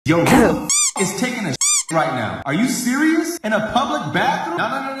Yo, who the is taking a right now? Are you serious? In a public bathroom?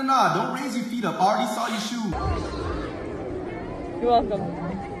 No. Don't raise your feet up. I already saw your shoes. You're welcome.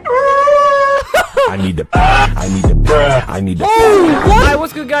 I need to. Oh, what? Hi,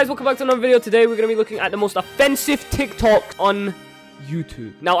 what's good, guys? Welcome back to another video. Today we're gonna be looking at the most offensive TikTok on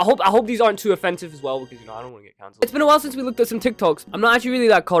YouTube. Now, I hope these aren't too offensive as well, because you know I don't want to get cancelled. It's been a while since we looked at some TikToks. I'm not actually really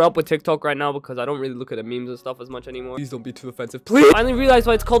that caught up with TikTok right now because I don't really look at the memes and stuff as much anymore. Please don't be too offensive, please. I finally realized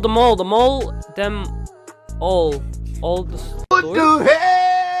why it's called the mall. The mall, them, all the stores. What the hell?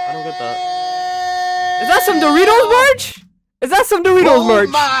 I don't get that. Is that some Doritos merch? Is that some Doritos merch?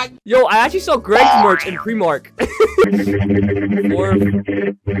 Yo, I actually saw Greg's merch in Primark. For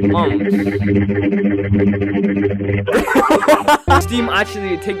moms. Steam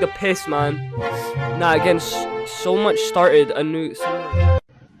actually take the piss, man. Nah, again, so much started a new.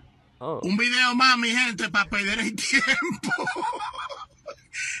 Oh. Un video más, mi gente, para perder el tiempo.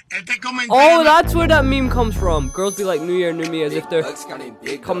 Oh, that's where that meme comes from. Girls be like, New Year, New Me, as if there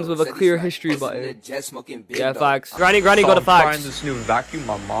comes with a clear history button. Yeah, facts. Granny, go to facts. Trying this new vacuum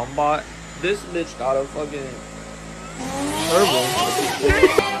my mom bought. This bitch got a fucking turbo.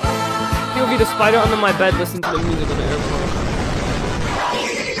 He'll be the spider under my bed, listening to the music on the airplane.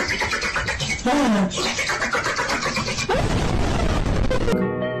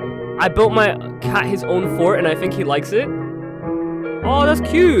 I built my cat his own fort, and I think he likes it. Oh, that's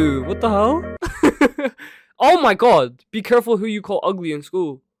cute. What the hell? Oh my god. Be careful who you call ugly in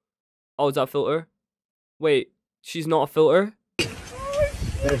school. Oh, is that filter? Wait, she's not a filter?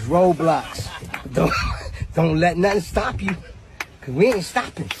 There's roadblocks. Don't let nothing stop you. Cause we ain't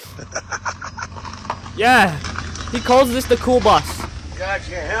stopping. Yeah. He calls this the cool bus. Got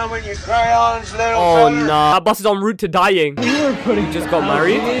your helmet, your crayons, little Oh fella. nah. That bus is en route to dying. You were pretty. He just got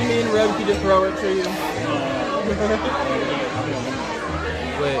married. Me and Reb could just throw it to you.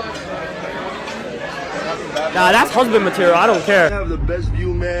 Wait. Nah, that's husband material. I don't care. I have the best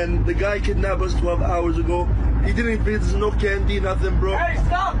view, man. The guy kidnapped us 12 hours ago. He didn't feed us no candy, nothing, bro. Hey,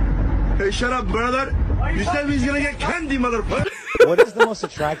 stop! Hey, shut up, brother. You said he's gonna get candy, motherfucker. What is the most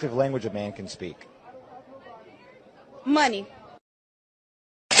attractive language a man can speak? Money.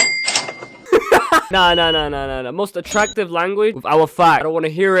 Nah. Most attractive language with our fact. I don't want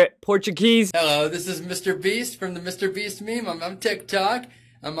to hear it. Portuguese. Hello, this is Mr. Beast from the Mr. Beast meme. I'm on TikTok.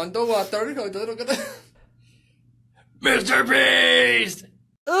 I'm on the water. Mr. Beast!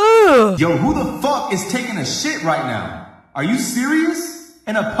 Ugh. Yo, who the fuck is taking a shit right now? Are you serious?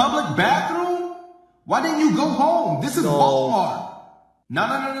 In a public bathroom? Why didn't you go home? This is Walmart. No.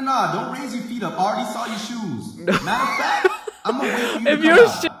 Don't raise your feet up. I already saw your shoes. Matter of fact, I'm gonna wait for you if you're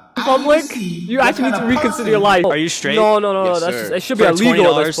shit in public, you actually need to reconsider your life. Are you straight? No. Yes, that's sir. just, it should be For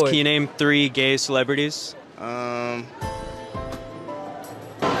illegal at this $20, point. can you name 3 gay celebrities? None.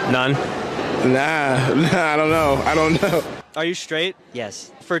 Nah, I don't know. Are you straight?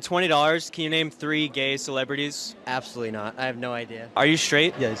 Yes. For $20, can you name 3 gay celebrities? Absolutely not. I have no idea. Are you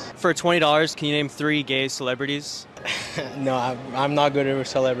straight? Yes. For $20, can you name 3 gay celebrities? No, I'm not good at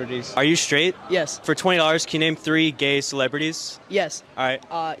celebrities. Are you straight? Yes. For $20, can you name 3 gay celebrities? Yes. Alright.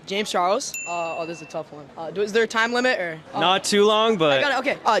 James Charles. Oh, this is a tough one. Is there a time limit or? Not too long, but... I got it.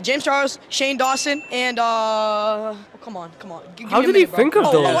 Okay. James Charles, Shane Dawson, and oh, come on. Give How me a did he minute, think bro.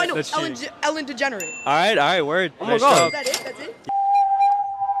 of those? Oh, I know. That's Ellen DeGeneres. Alright, word. Oh my Nice god. job. Is that it? That's it?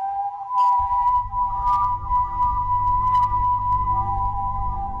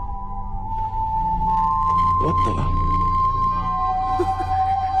 What the?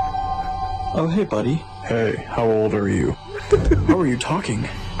 Oh, hey, buddy. Hey, how old are you? How are you talking?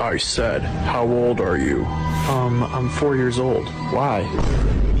 I said, how old are you? I'm 4 years old. Why?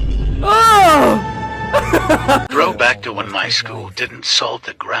 Oh! Throw back to when my school didn't salt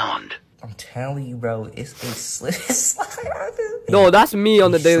the ground. I'm telling you, bro, it's No, that's me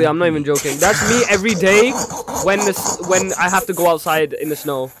on the daily. I'm not even joking. That's me every day when I have to go outside in the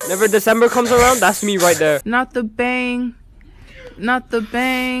snow. Whenever December comes around, that's me right there. Not the bang. Not the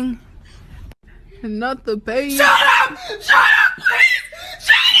bang. Not the bang. Shut up! Shut up, please!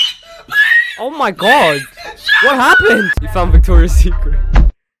 Shut up, please! Oh my god. What happened? You found Victoria's Secret.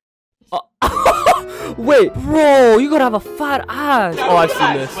 Wait, bro, you gotta have a fat ass. Oh, I've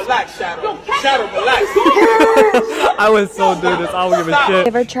seen this. Relax, Shadow. Shadow, relax. I would so do this. I don't give a shit.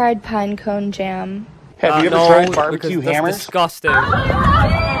 Ever tried pine cone jam? Have you ever tried barbecue hammers? That's disgusting.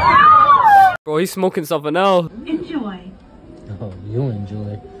 Bro, he's smoking something else. Enjoy. Oh, you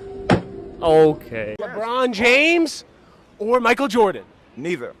enjoy. Okay. LeBron James or Michael Jordan?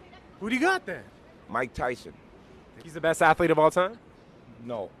 Neither. Who do you got then? Mike Tyson. He's the best athlete of all time?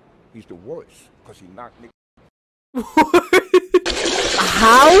 No, he's the worst because he knocked niggas.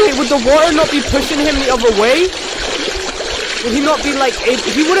 How? Would the water not be pushing him the other way? Would he not be like...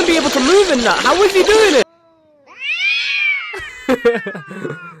 He wouldn't be able to move in that. How was he doing it?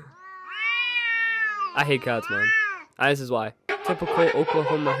 I hate cats, man. And this is why. Typical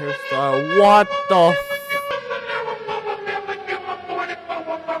Oklahoma hairstyle. What the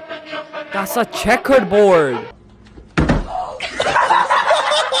That's a checkered board.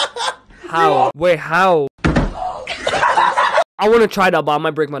 How? Wait, how? I want to try that, but I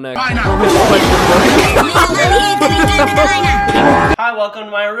might break my neck. Hi, welcome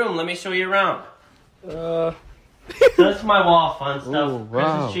to my room. Let me show you around. That's my wall, fun stuff. Ooh, wow.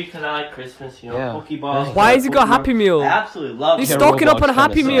 Christmas tree, because I like Christmas, you know, Pokeballs. Why has he got Happy Meal? I absolutely love it. He's stocking up on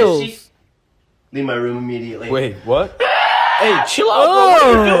Happy Meals. Leave my room immediately. Wait, what? Hey, chill out, bro. What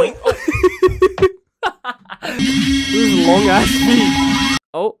are you doing? Those long ass feet.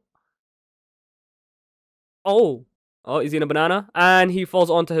 Oh. Oh. Oh, he's eating a banana. And he falls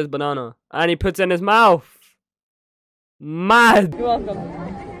onto his banana. And he puts it in his mouth. Mad. You're welcome.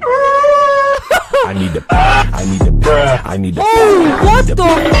 I need the Oh, what the?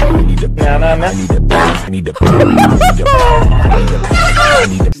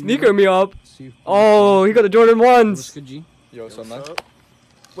 Sneaker me up. Oh, he got the Jordan 1s. Yo, what's up, man?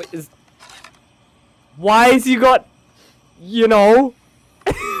 Wait, why is he got, you know?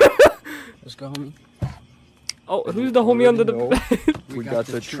 Let's go, homie. Oh, who's the homie under the bed? We got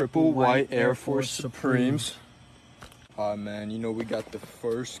the triple white Air Force Supremes. Man, you know we got the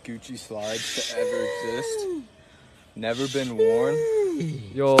first Gucci slides to ever exist. Never been worn.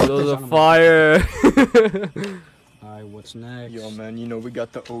 Yo, those are fire. Alright, what's next? Yo, man, you know we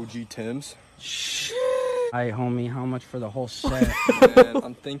got the OG Tims. Alright, homie, how much for the whole set? Man,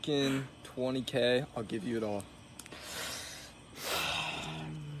 I'm thinking 20K. I'll give you it all.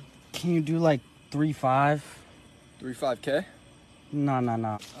 Can you do like 3.5? 3.5K? No.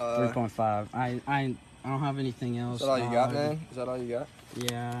 3.5. I don't have anything else. Is that all you got, man? Is that all you got?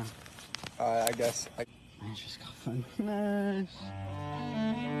 Yeah. I guess. I just got fun. Nice.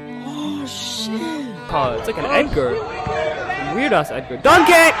 Oh shit! Oh, it's like an Edgar. Weird ass Edgar. Dunk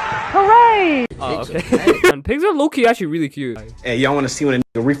it! Hooray! Oh, okay. And pigs are low-key actually really cute. Hey, y'all want to see when a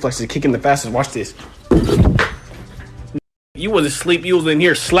nigga reflexes kicking the fastest? Watch this. You wasn't asleep, you was in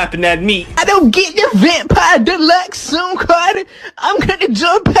here slapping that meat. I don't get the Vampire Deluxe SIM card. I'm gonna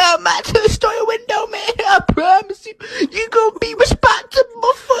jump out my two-story window, man. I promise you, you gonna be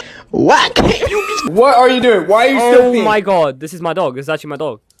responsible for. Why can't you just? What are you doing? Why are you still? Oh my god, this is my dog. This is actually my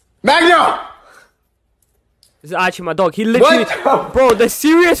dog. Magno! This is actually my dog. He literally, bro, the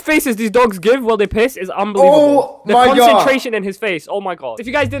serious faces these dogs give while they piss is unbelievable. The concentration in his face. Oh my god. If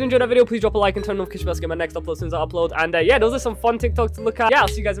you guys did enjoy that video, please drop a like and turn on notification bell to get my next upload as soon as I upload. And yeah, those are some fun TikToks to look at. Yeah, I'll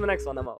see you guys in my next one. I'm out.